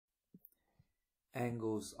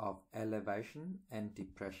angles of elevation and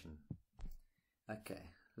depression. Okay,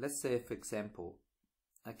 let's say for example,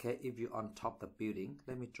 okay, if you're on top of the building,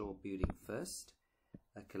 let me draw a building first.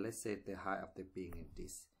 Okay, let's say the height of the building is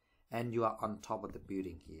this, and you are on top of the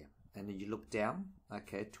building here, and then you look down,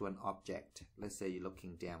 okay, to an object. Let's say you're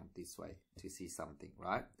looking down this way to see something,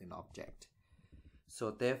 right? An object.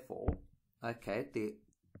 So therefore, okay,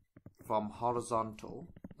 from horizontal,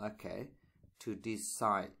 okay, to this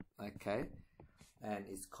side, okay, and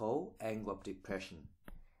it's called angle of depression.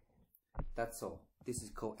 That's all. This is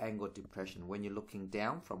called angle of depression when you're looking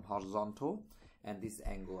down from horizontal, and this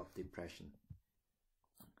angle of depression.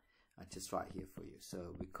 I just write here for you.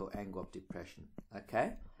 So we call angle of depression.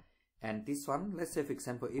 Okay, and this one, let's say for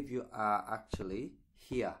example, if you are actually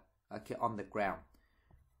here, okay, on the ground,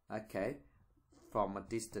 okay, from a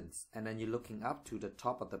distance, and then you're looking up to the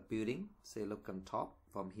top of the building. Say look on top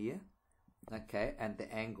from here, okay, and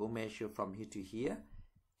the angle measured from here to here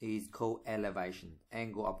is called elevation,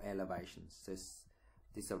 angle of elevation. So this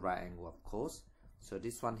is a right angle, of course. So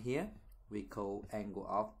this one here we call angle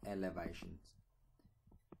of elevation.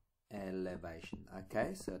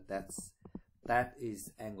 Okay, so that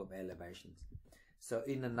is angle of elevation. So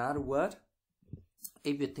in another word,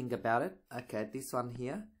 if you think about it, okay, this one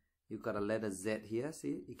here, you got a letter Z here.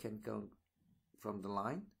 See, you can go from the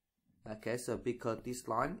line. Okay, so because this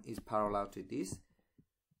line is parallel to this,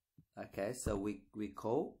 okay, so we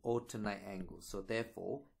call alternate angles. So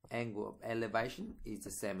therefore, angle of elevation is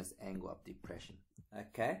the same as angle of depression.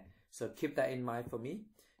 Okay, so keep that in mind for me,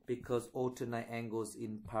 because alternate angles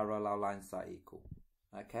in parallel lines are equal.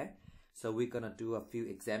 Okay, so we're gonna do a few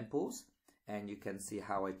examples, and you can see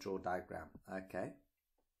how I draw diagram. Okay,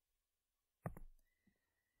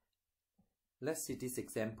 let's see this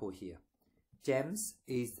example here. James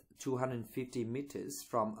is 250 meters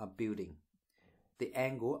from a building. The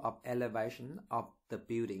angle of elevation of the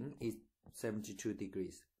building is 72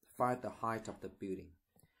 degrees. Find the height of the building.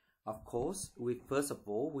 Of course, first of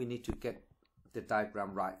all, we need to get the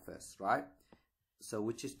diagram right first, right? So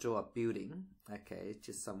we just draw a building. Okay,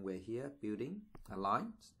 just somewhere here, building, a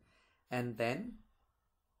line. And then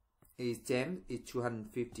James is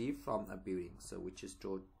 250 from a building. So we just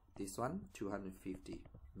draw this one, 250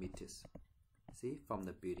 meters. See, from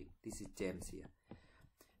the building. This is James here.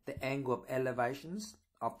 The angle of elevations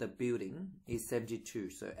of the building is 72.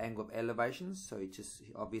 So angle of elevations, so it just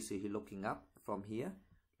obviously he's looking up from here.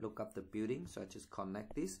 Look up the building. So I just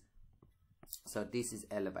connect this. So this is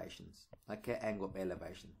elevations. Okay, angle of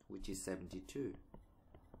elevation, which is 72.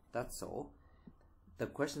 That's all. The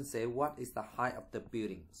question says, what is the height of the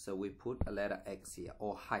building? So we put a letter X here,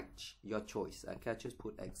 or height, your choice. Okay, just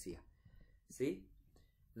put X here. See?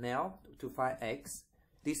 Now, to find X,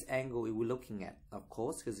 this angle we're looking at, of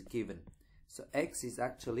course, is given. So X is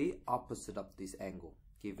actually opposite of this angle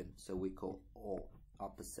given. So we call O,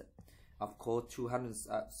 opposite. Of course,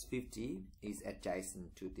 250 is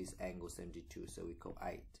adjacent to this angle 72. So we call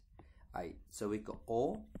 8. So we call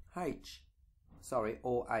OA.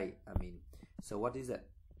 So what is it?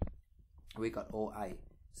 We got OA.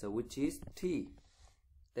 So which is T.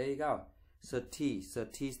 There you go. So T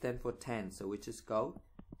stands for 10. So we just go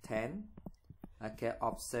 10, okay,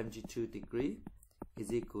 of 72 degree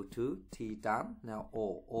is equal to T down. Now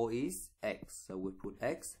O is X. So we put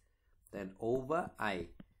X, then over A.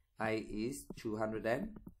 A is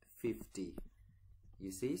 250.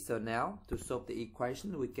 You see? So now to solve the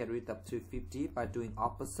equation, we get rid of 250 by doing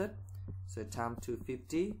opposite. So times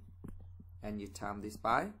 250, and you times this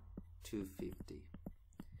by 250.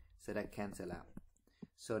 So that cancel out.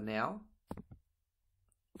 So now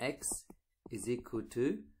X is equal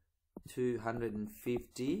to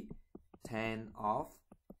 250 tan of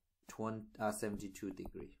 72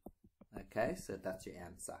 degree. Okay, so that's your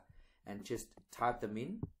answer. And just type them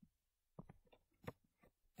in,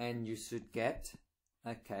 and you should get,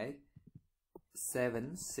 okay,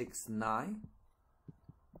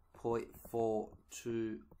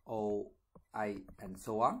 769.4208 and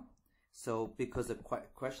so on. So because the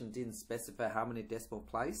question didn't specify how many decimal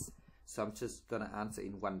place, so I'm just gonna answer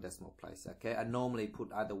in one decimal place. Okay, I normally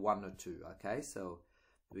put either 1 or 2. Okay, so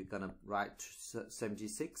we're gonna write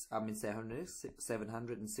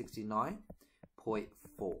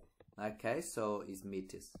 769.4. Okay, so it's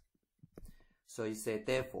meters. So you say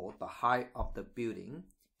therefore the height of the building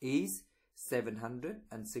is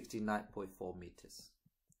 769.4 meters.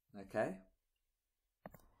 Okay.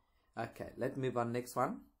 Okay, let's move on. Next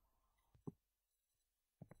one.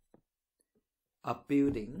 A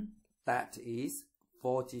building that is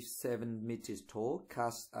 47 meters tall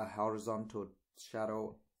casts a horizontal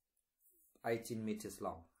shadow 18 meters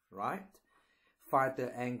long, right? find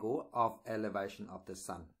the angle of elevation of the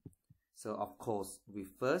sun. So of course, we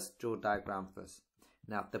first draw diagram first.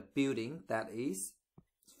 Now the building that is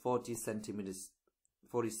 47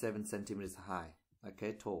 centimeters high,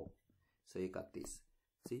 okay, tall. So you got this,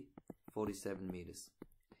 see, 47 meters.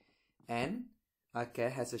 And, okay,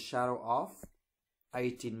 has a shadow of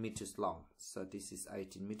 18 meters long. So this is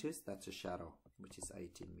 18 meters, that's a shadow, which is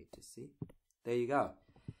 18 meters, see? There you go.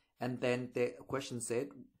 And then the question said,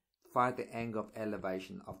 find the angle of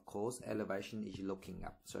elevation. Of course, elevation is looking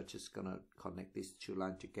up. So just gonna connect these two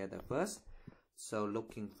lines together first. So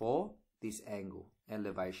looking for this angle,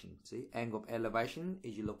 elevation. See, angle of elevation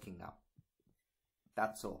is looking up.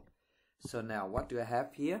 That's all. So now what do I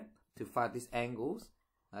have here to find these angles?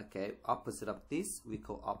 Okay, opposite of this we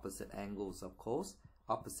call opposite angles, of course.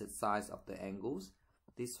 Opposite sides of the angles.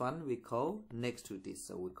 This one we call next to this,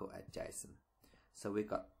 so we call adjacent. So we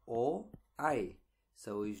got OA.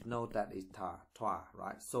 So we know that is toi,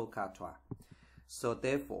 right? So ka toi. So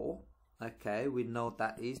therefore, okay, we know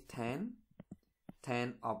that is tan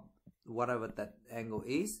of whatever that angle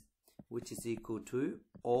is, which is equal to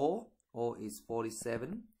O is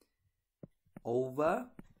 47 over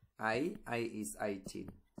A is 18.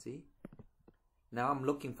 See? Now I'm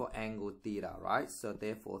looking for angle theta, right? So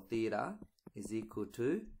therefore theta is equal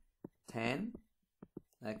to tan,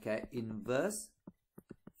 okay, inverse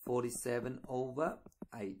 47 over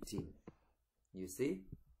 18. You see?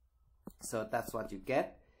 So that's what you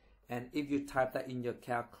get. And if you type that in your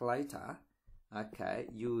calculator, okay,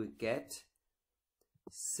 you will get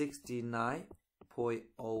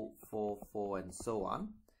 69.044 and so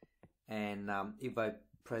on. And if I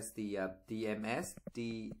press the DMS,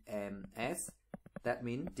 that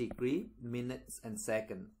means degree, minutes and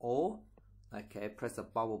second. Or, okay, press a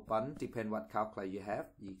bubble button, depend what calculator you have,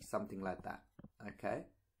 something like that. Okay,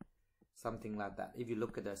 something like that. If you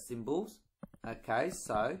look at the symbols, okay,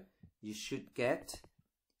 so you should get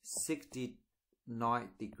 69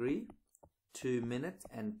 degree, 2 minutes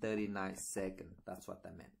and 39 seconds. That's what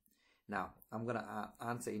that meant. Now I'm gonna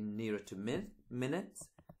answer in nearer to minutes,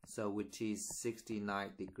 so which is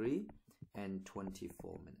 69 degree and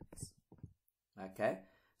 24 minutes. Okay,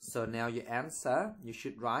 so now your answer you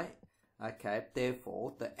should write, okay,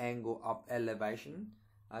 therefore the angle of elevation,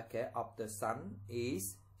 okay, of the sun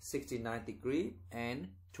is 69 degree and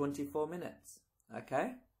 24 minutes.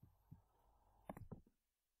 Okay,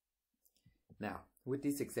 now with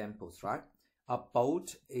these examples, right, a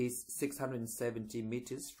boat is 670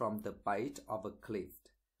 meters from the base of a cliff.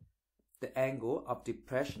 The angle of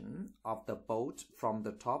depression of the boat from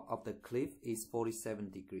the top of the cliff is 47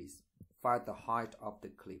 degrees. Find the height of the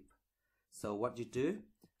cliff. So what you do,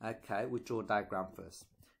 okay, we draw a diagram first.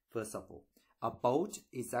 First of all, a boat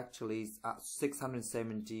is actually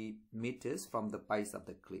 670 meters from the base of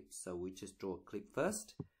the cliff. So we just draw a cliff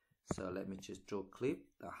first. So let me just draw a cliff,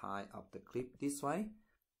 the height of the cliff this way.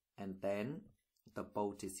 And then the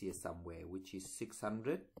boat is here somewhere, which is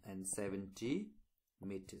 670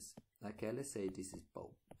 meters. Okay, let's say this is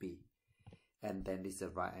boat B. And then this is a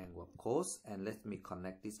right angle, of course. And let me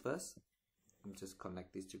connect this first. Let me just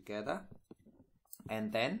connect this together.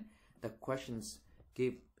 And then the questions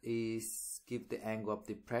give the angle of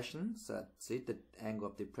depression. So see, the angle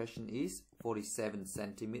of depression is 47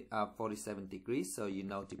 degrees. So you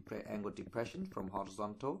know angle of depression from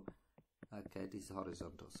horizontal. Okay, this is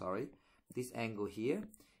horizontal, sorry. This angle here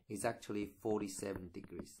is actually 47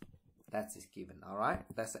 degrees. That is given, all right?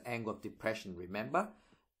 That's the angle of depression, remember?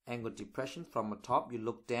 Angle of depression from the top, you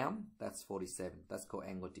look down, that's 47. That's called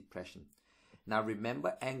angle of depression. Now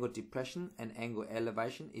remember, angle of depression and angle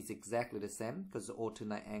elevation is exactly the same because the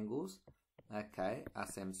alternate angles, okay, are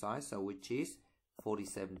same size, so which is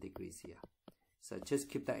 47 degrees here. So just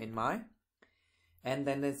keep that in mind. And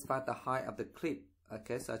then let's find the height of the cliff.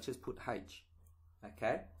 Okay, so I just put H.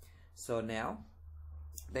 Okay, so now,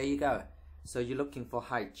 there you go. So you're looking for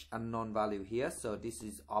H, unknown value here. So this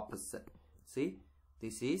is opposite. See,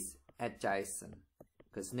 this is adjacent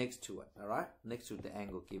because next to it, all right, next to the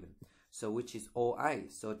angle given. So which is OA,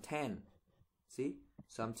 so 10. See,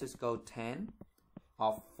 so I'm just go 10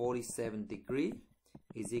 of 47 degree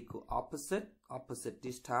is equal opposite. Opposite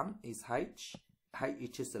this time is H. H is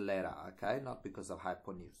just a letter, okay, not because of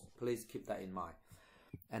hypotenuse. Please keep that in mind.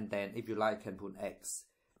 And then if you like, you can put X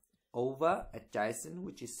over adjacent,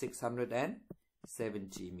 which is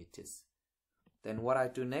 670 meters. Then what I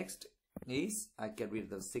do next is I get rid of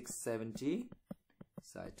the 670,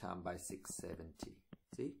 so I times by 670.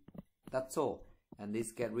 See, that's all. And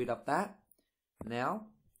this get rid of that. Now,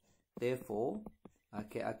 therefore,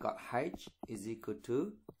 okay, I got H is equal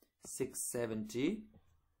to 670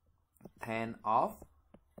 tan of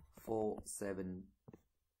 0.47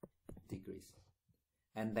 degrees.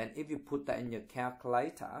 And then if you put that in your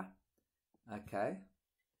calculator, okay,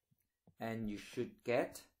 and you should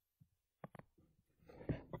get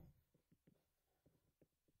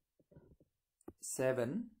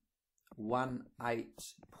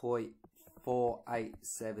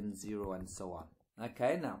 718.4870 and so on.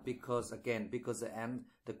 Okay, now because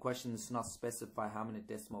the question is not specify how many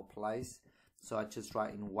decimal place, so I just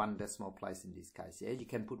write in one decimal place in this case. Yeah, you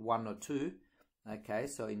can put 1 or 2. Okay,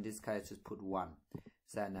 so in this case just put 1.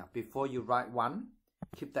 So now before you write 1,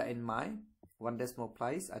 keep that in mind. 1 decimal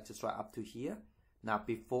place, I just write up to here. Now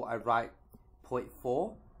before I write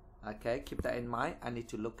 0.4, okay, keep that in mind. I need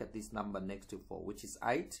to look at this number next to 4, which is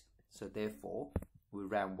 8. So therefore we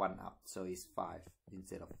round 1 up, so it's 5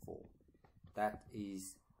 instead of 4. That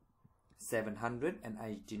is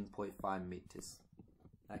 718.5 meters.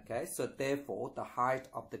 Okay, so therefore the height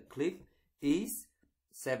of the cliff is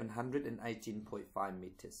 718.5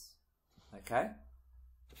 meters. Okay.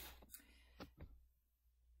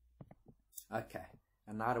 Okay,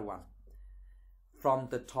 another one. From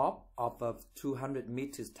the top of a 200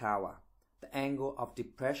 meters tower, the angle of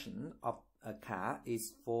depression of a car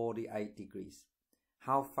is 48 degrees.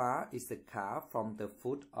 How far is the car from the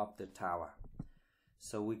foot of the tower?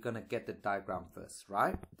 So we're gonna get the diagram first,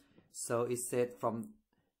 right? So it said from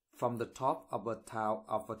the top of a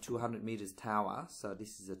 200 meters tower. So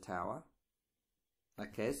this is a tower.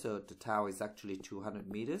 Okay, so the tower is actually 200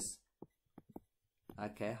 meters.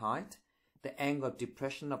 Okay, height. The angle of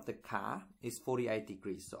depression of the car is 48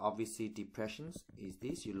 degrees. So obviously depressions is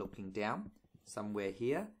this. You're looking down somewhere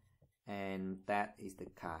here, and that is the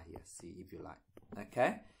car here. See if you like.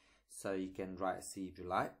 Okay, so you can write C if you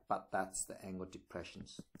like, but that's the angle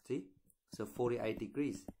depressions. See, so 48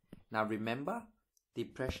 degrees. Now remember,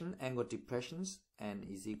 depression, angle depressions, and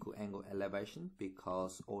is equal angle elevation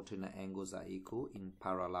because alternate angles are equal in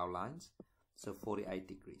parallel lines. So 48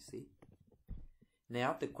 degrees. See.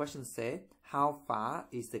 Now the question says, how far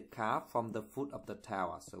is the car from the foot of the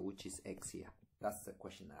tower? So which is X here. That's the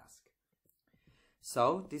question asked.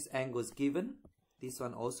 So this angle is given. This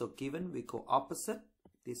one also given. We call opposite.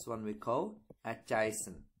 This one we call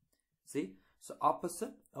adjacent. See? So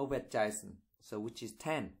opposite over adjacent. So which is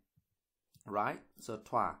 10. Right? So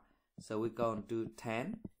twice. So we're going to do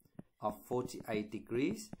 10 of 48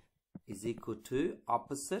 degrees is equal to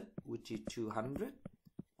opposite, which is 200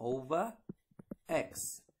 over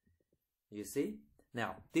X. You see?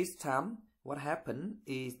 Now this time what happened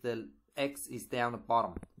is the X is down the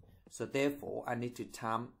bottom. So therefore I need to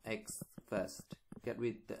time X first. Get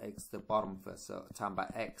rid of the X, the bottom first. So time by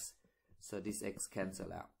X. So this X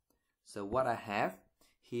cancel out. So what I have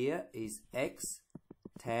here is X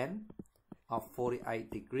 10 of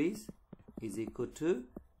 48 degrees is equal to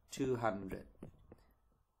 200.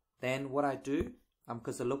 Then what I do,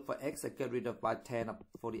 because I look for X, I get rid of by 10 of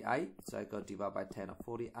 48. So I go divide by 10 of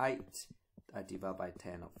 48. I divide by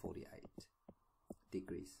 10 of 48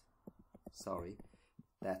 degrees. Sorry,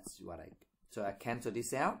 that's what so I cancel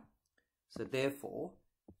this out. So therefore,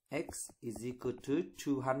 X is equal to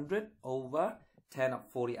 200 over 10 of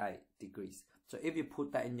 48 degrees. So if you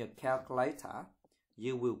put that in your calculator,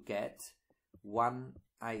 you will get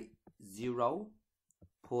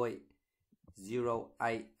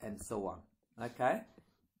 180.08 and so on. Okay,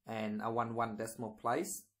 and I want 1 decimal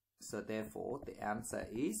place. So therefore, the answer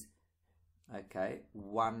is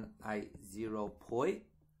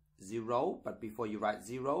 180.0. But before you write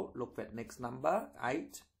 0, look at next number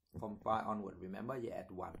 8. From 5 onward, remember you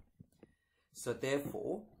add 1. So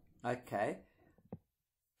therefore, the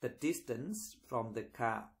distance from the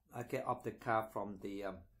car, of the car from the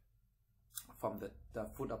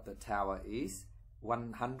foot of the tower is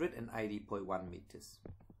 180.1 meters.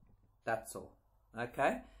 That's all.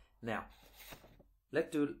 Okay. Now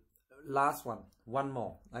let's do last one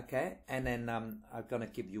more. Okay, and then I'm gonna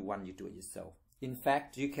give you one. You do it yourself. In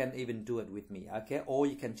fact, you can even do it with me. Okay, or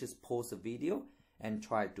you can just pause the video and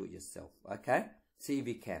try to do it yourself. Okay, see if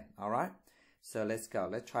you can. All right, so let's go.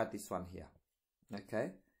 Let's try this one here.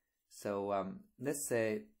 Okay, so let's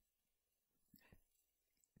say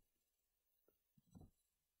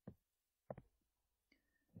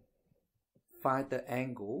find the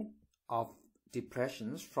angle of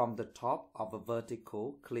depressions from the top of a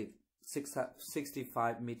vertical cliff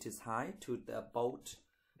 65 meters high to the about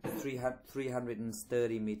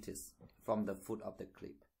 330 meters from the foot of the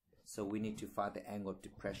cliff. So we need to find the angle of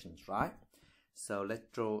depressions, right? So let's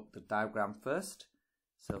draw the diagram first.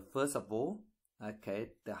 So first of all,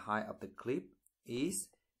 the height of the cliff is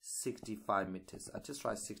 65 meters. I just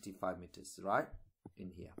write 65 meters, right?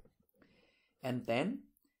 In here. And then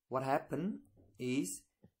what happened is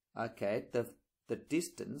okay, the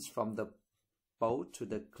distance from the boat to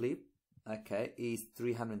the cliff, okay, is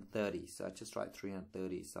 330. So I just write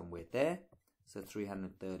 330 somewhere there. So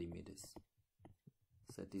 330 meters.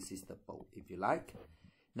 So this is the boat, if you like.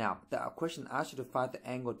 Now, the question asks you to find the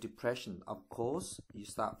angle of depression. Of course, you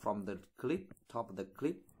start from the cliff, top of the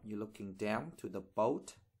cliff. You're looking down to the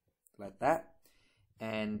boat, like that.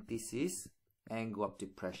 And this is angle of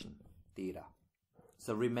depression, theta.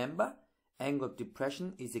 So remember, angle of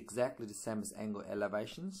depression is exactly the same as angle of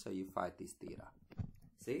elevation. So you find this theta.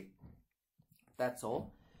 See? That's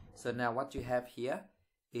all. So now what you have here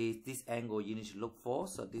is this angle you need to look for.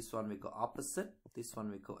 So this one we go opposite. This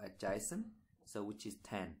one we go adjacent. So which is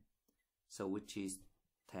 10. So which is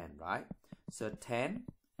 10, right? So 10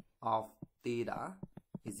 of theta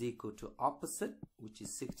is equal to opposite, which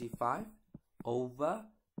is 65, over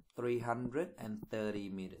 330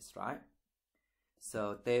 meters, right?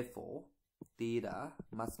 So therefore, theta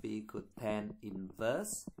must be equal to 10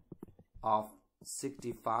 inverse of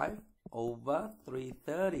 65 over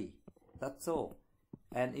 330. That's all.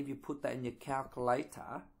 And if you put that in your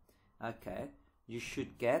calculator, okay, you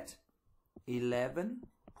should get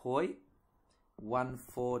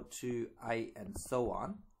 11.1428 and so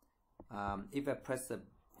on. If I press the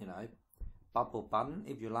bubble button,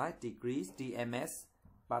 if you like, degrees, DMS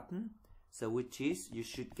button, so which is you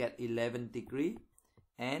should get 11 degree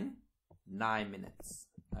and 9 minutes.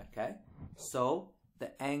 Okay, so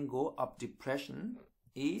the angle of depression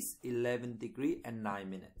is 11 degree and 9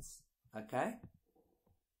 minutes. Okay,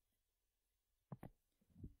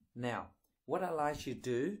 now what I like you to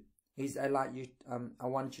do is I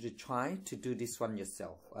want you to try to do this one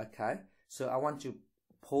yourself. Okay, so I want you to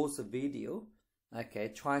pause the video, okay,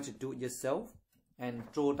 try to do it yourself and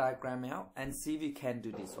draw a diagram out and see if you can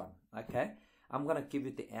do this one. Okay, I'm gonna give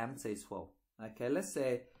you the answer as well. Okay, let's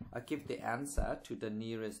say I give the answer to the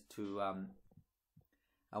nearest to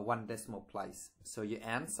 1 decimal place. So your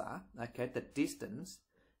answer, okay, the distance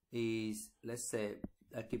is, let's say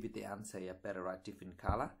I give you the answer here, better write different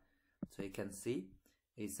color so you can see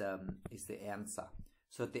is the answer.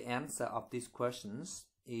 So the answer of these questions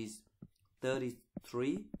is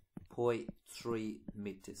 33.3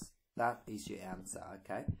 meters. That is your answer.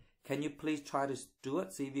 Okay, can you please try to do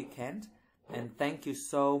it, see if you can, and thank you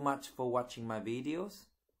so much for watching my videos.